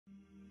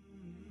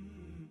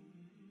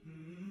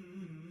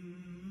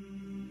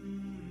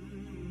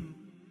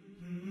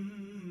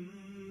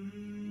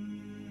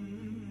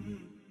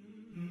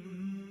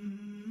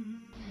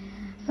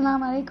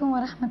Assalamu alaikum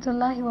wa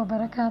rahmatullahi wa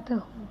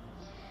barakatuh.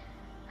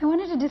 I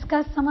wanted to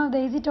discuss some of the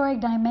esoteric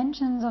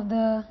dimensions of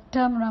the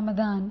term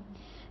Ramadan.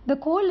 The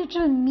core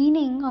literal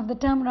meaning of the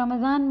term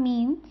Ramadan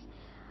means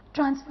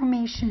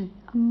transformation,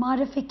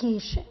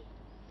 modification.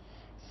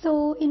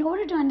 So in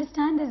order to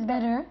understand this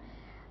better,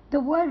 the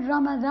word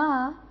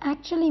Ramadan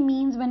actually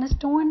means when a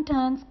stone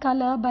turns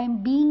color by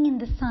being in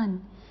the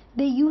sun.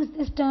 They use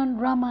this term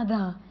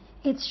Ramadan.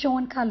 It's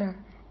shown color.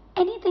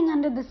 Anything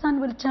under the sun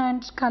will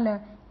turn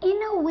color in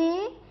a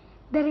way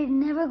that it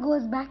never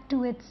goes back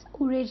to its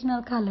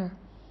original color.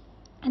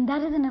 And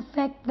that is an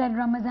effect that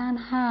Ramadan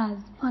has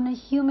on a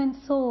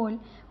human soul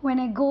when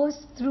it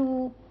goes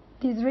through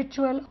this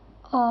ritual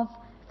of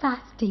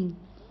fasting.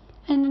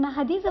 And in a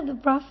hadith of the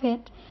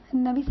Prophet,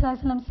 Nabi Sallallahu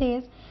Alaihi Wasallam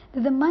says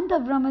that the month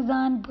of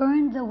Ramadan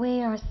burns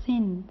away our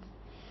sins.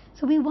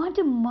 So we want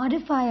to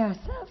modify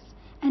ourselves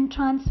and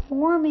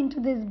transform into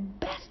this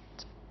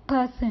best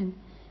person.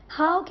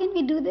 How can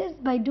we do this?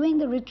 By doing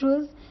the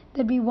rituals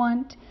that we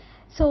want.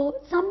 So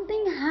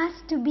something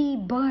has to be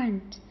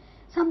burnt,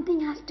 something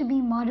has to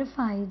be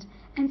modified,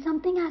 and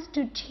something has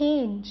to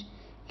change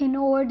in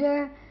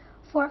order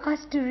for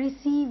us to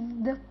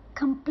receive the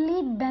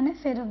complete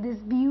benefit of this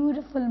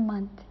beautiful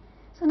month.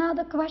 So now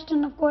the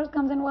question of course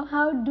comes in, well,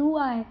 how do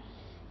I?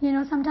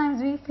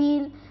 Sometimes we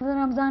feel the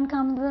Ramzan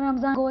comes, the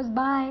Ramzan goes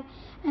by,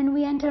 and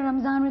we enter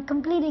Ramzan with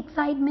complete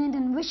excitement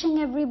and wishing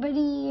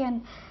everybody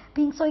and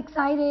being so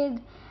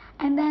excited.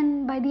 And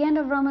then by the end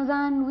of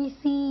Ramadan, we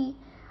see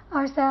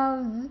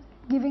ourselves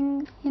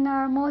giving in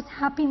our most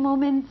happy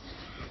moments.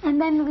 And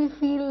then we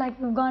feel like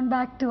we've gone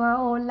back to our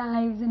old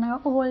lives and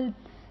our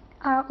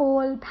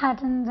old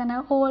patterns and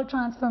our old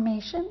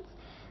transformations.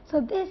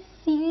 So this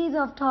series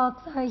of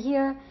talks are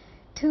here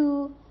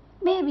to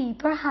maybe,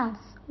 perhaps,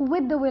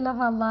 with the will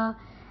of Allah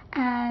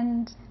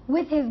and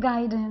with His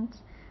guidance,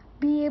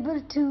 be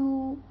able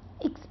to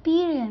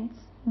experience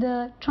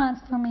the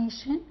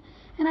transformation.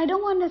 And I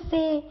don't want to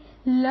say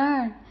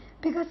learn,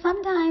 because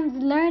sometimes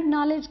learned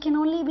knowledge can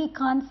only be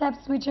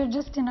concepts which are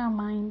just in our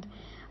mind.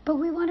 But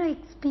we want to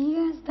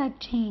experience that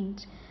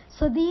change.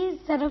 So these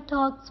set of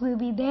talks will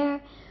be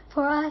there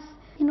for us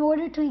in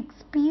order to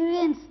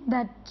experience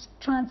that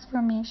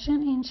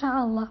transformation,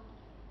 inshallah.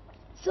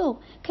 So,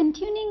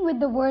 continuing with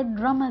the word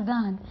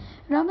Ramadan.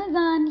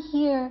 Ramadan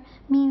here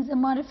means a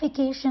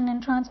modification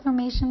and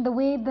transformation, the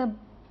way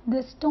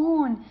the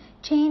stone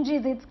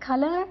changes its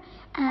color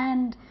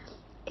and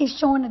is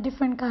shown a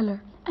different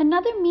color.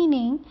 Another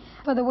meaning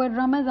for the word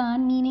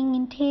Ramadan, meaning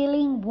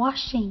entailing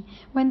washing.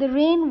 When the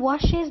rain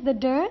washes the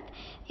dirt,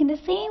 in the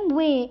same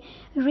way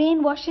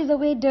rain washes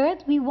away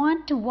dirt, we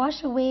want to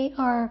wash away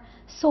our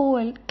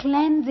soul,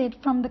 cleanse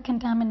it from the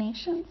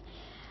contaminations.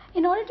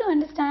 In order to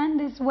understand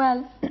this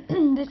well,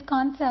 this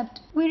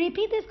concept, we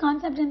repeat this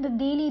concept in the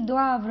daily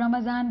dua of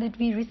Ramadan that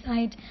we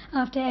recite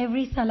after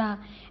every salah.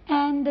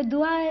 And the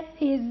dua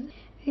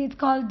it's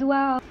called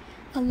dua of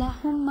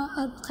Allahumma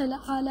adkhil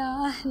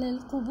ala ahlil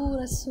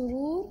qubur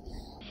as-surur.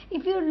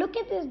 If you look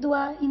at this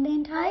dua, in the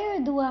entire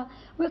dua,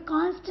 we're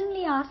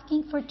constantly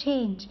asking for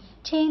change.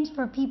 Change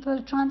for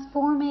people,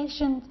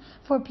 transformations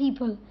for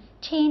people,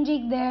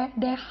 changing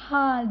their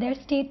hal, their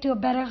state to a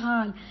better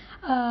hal.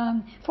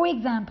 For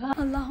example,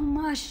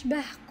 Allahumma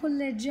ashbah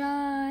kulla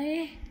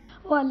ja'i.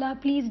 Oh Allah,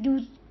 please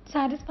do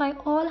satisfy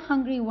all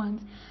hungry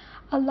ones.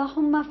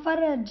 Allahumma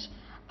faraj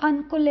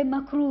an kulli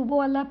makroob.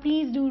 Oh Allah,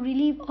 please do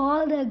relieve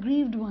all the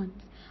aggrieved ones.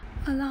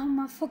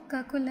 Allahumma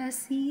fukka kulla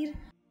asir.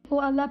 Oh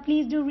Allah,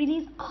 please do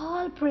release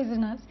all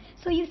prisoners.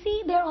 So you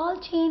see, they're all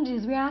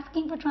changes. We're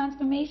asking for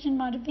transformation,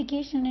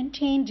 modification, and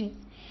changes.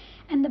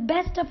 And the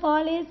best of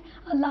all is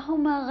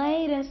Allahumma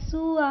ghayra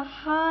su'a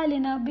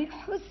halina bi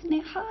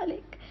husni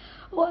halik.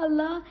 Oh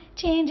Allah,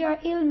 change our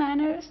ill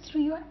manners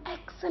through your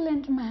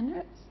excellent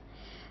manners.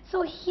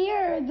 So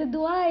here the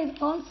dua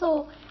is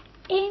also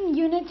in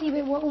unity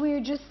with what we were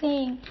just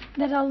saying,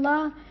 that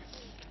Allah,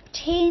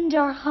 change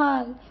our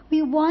hal.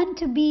 We want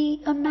to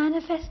be a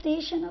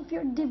manifestation of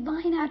your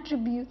divine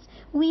attributes.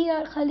 We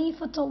are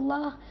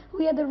Khalifatullah.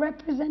 We are the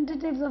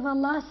representatives of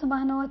Allah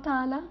subhanahu wa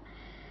ta'ala.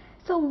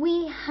 So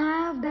we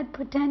have that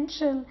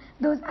potential,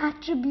 those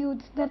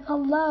attributes that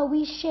Allah,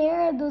 we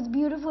share those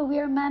beautiful, we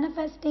are a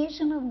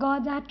manifestation of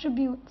God's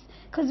attributes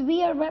because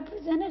we are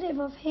representative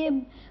of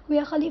Him. We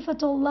are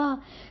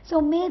Khalifatullah. So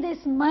may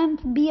this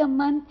month be a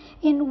month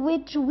in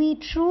which we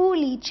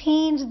truly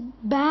change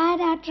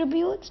bad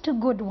attributes to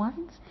good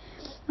ones.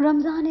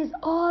 Ramzan is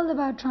all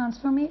about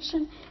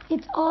transformation.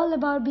 It's all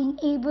about being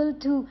able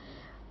to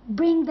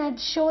bring that,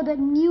 show that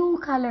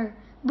new color,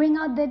 bring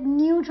out that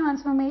new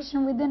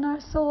transformation within our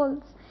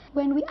souls.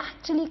 When we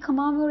actually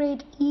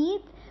commemorate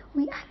Eid,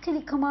 we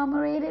actually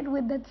commemorate it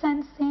with that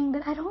sense saying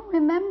that I don't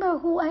remember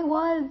who I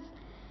was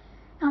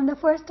on the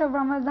 1st of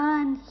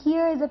Ramadan.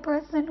 Here is a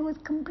person who is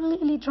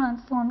completely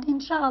transformed,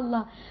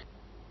 inshallah.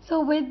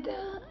 So with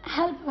the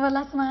help of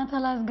Allah subhanahu wa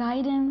ta'ala's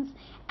guidance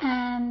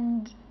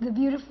and the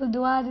beautiful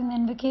du'as and the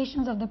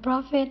invocations of the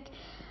Prophet,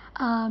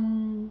 I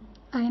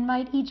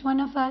invite each one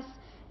of us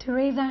to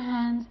raise our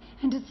hands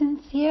and to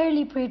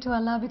sincerely pray to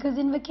Allah, because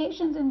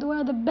invocations and dua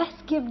are the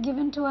best gift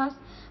given to us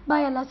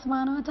by Allah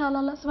subhanahu wa ta'ala.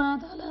 Allah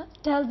subhanahu wa ta'ala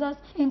tells us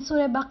in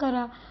Surah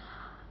Baqarah,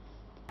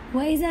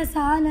 وَإِذَا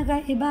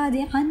سَأَلَكَ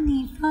عِبَادِي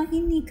عَنِّي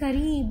فَإِنِّي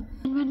قَرِيبٌ.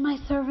 And when my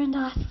servant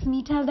asks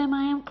me, tell them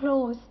I am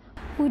close.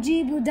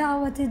 أُجِيبُ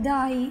دَعْوَةَ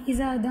الدَّاعِ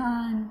إِذَا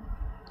دَعَانِ.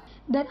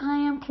 That I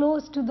am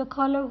close to the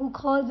caller who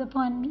calls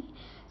upon me.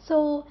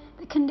 So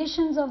the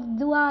conditions of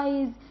dua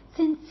is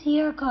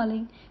sincere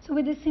calling. So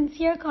with this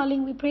sincere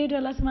calling, we pray to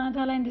Allah subhanahu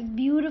wa ta'ala in this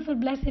beautiful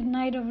blessed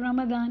night of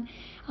Ramadan.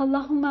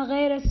 Allahumma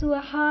ghayra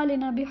su'a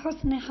halina bi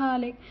husni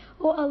halik.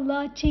 Oh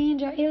Allah,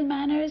 change our ill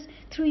manners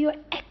through your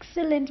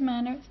excellent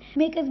manners.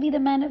 Make us be the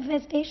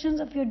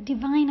manifestations of your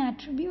divine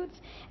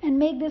attributes, and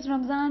make this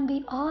Ramadan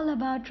be all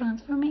about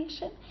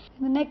transformation.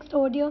 In the next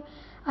audio,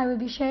 I will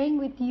be sharing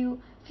with you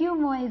few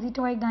more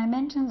esoteric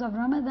dimensions of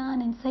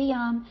Ramadan and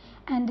Siyam,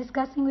 and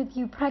discussing with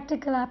you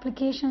practical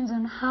applications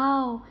on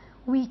how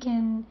we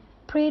can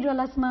pray to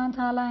Allah subhanahu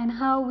wa ta'ala and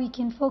how we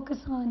can focus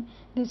on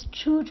this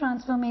true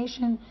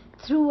transformation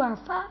through our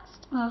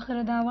fast. Wa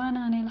akhir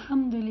da'wana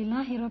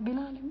alhamdulillahi rabbil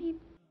alameen.